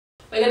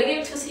We're gonna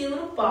give Tussie a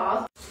little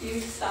bath. You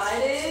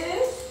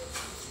excited?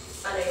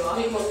 I know you are.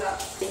 You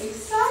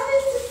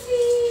excited,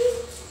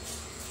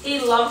 Tussie? He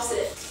loves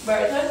it. Bro,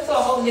 it turns to a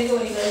whole nigga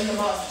when he goes in the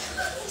bath.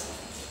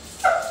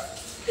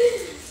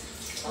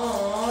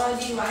 Oh,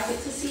 do you like it,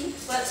 Tussie?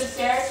 But the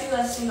therapy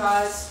lesson,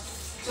 guys,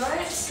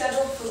 don't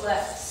settle for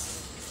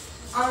less.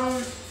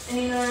 And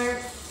you know,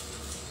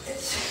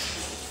 it's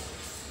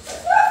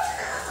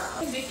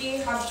Vicky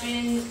have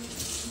been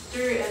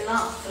through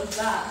enough of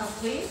that,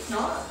 have we?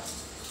 Not?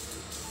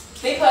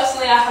 Me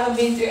personally, I haven't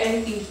been through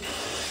anything.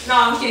 No,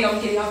 I'm kidding,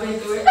 I've been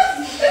through it.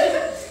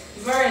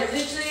 Bro,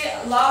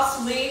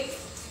 literally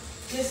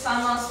this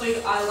time last week,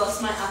 I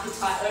lost my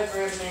appetite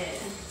over a man.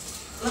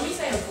 Let me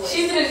say a boy.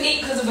 She didn't eat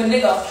because of a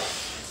nigga.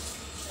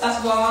 That's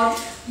wild.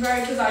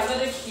 Bro, because I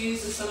got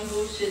accused of some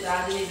bullshit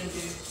that I didn't even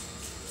do.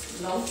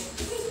 No.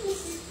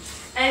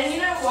 And you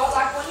know what?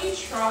 Like, when you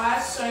try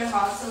so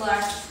hard to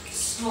like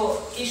sort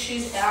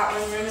issues out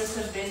when rumors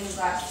have been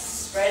like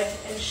spread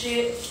and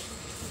shit,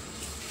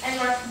 and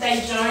like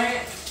they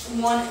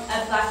don't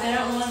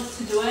want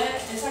to do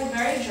it, it's like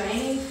very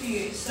draining for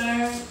you. So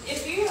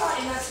if you are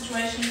in that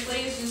situation,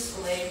 please just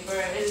leave, bro.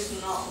 It is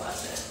not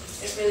worth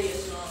it. It really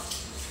is not.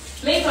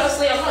 Me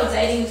personally, I'm not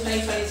dating in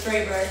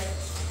 2023, bro.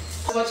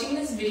 I was watching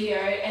this video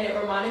and it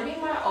reminded me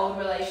of my old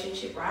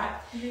relationship,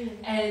 right?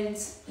 And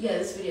yeah,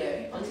 this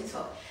video on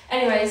TikTok.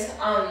 Anyways,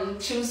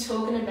 she was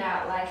talking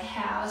about like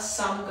how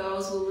some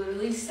girls will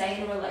literally stay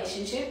in a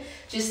relationship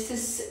just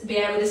to be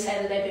able to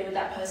say that they've been with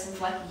that person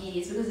for like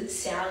years because it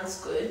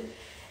sounds good.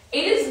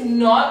 It is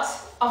not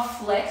a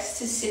flex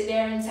to sit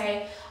there and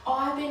say, oh,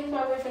 I've been with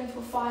my boyfriend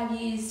for 5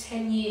 years,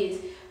 10 years,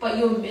 but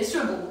you're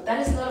miserable. That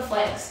is not a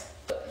flex.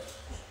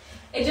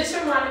 It just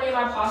reminded me of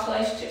my past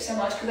relationship so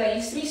much because I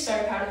used to be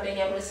so proud of being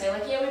able to say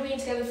like, yeah, we've been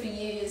together for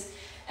years.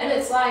 And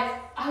it's like,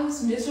 I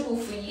was miserable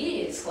for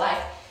years.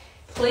 Like,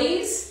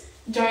 please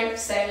don't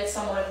stay with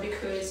someone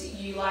because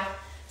you like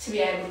to be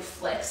able to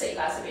flex that you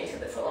guys have been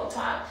together for a long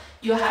time.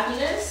 Your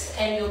happiness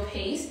and your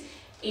peace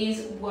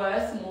is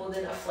worth more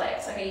than a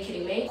flex. Like, are you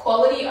kidding me?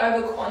 Quality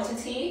over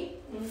quantity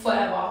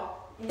forever.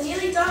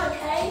 Nearly done,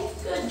 okay?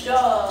 Good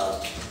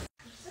job.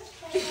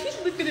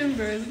 Look at him,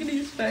 bro. Look at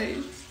his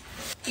face.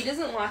 He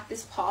doesn't like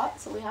this part,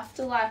 so we have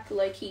to like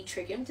low-key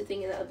trick him to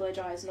thinking that the blow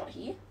dry is not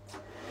here.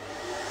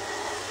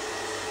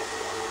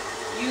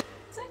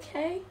 It's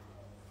okay.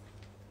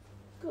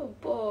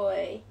 Good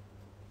boy.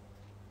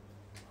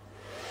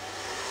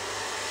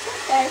 It's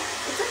okay.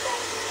 It's okay.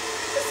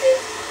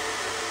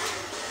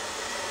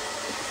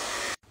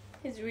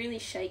 He's really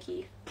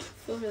shaky. I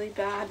feel really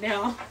bad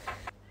now.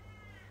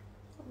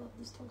 I love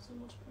this dog so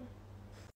much, bro.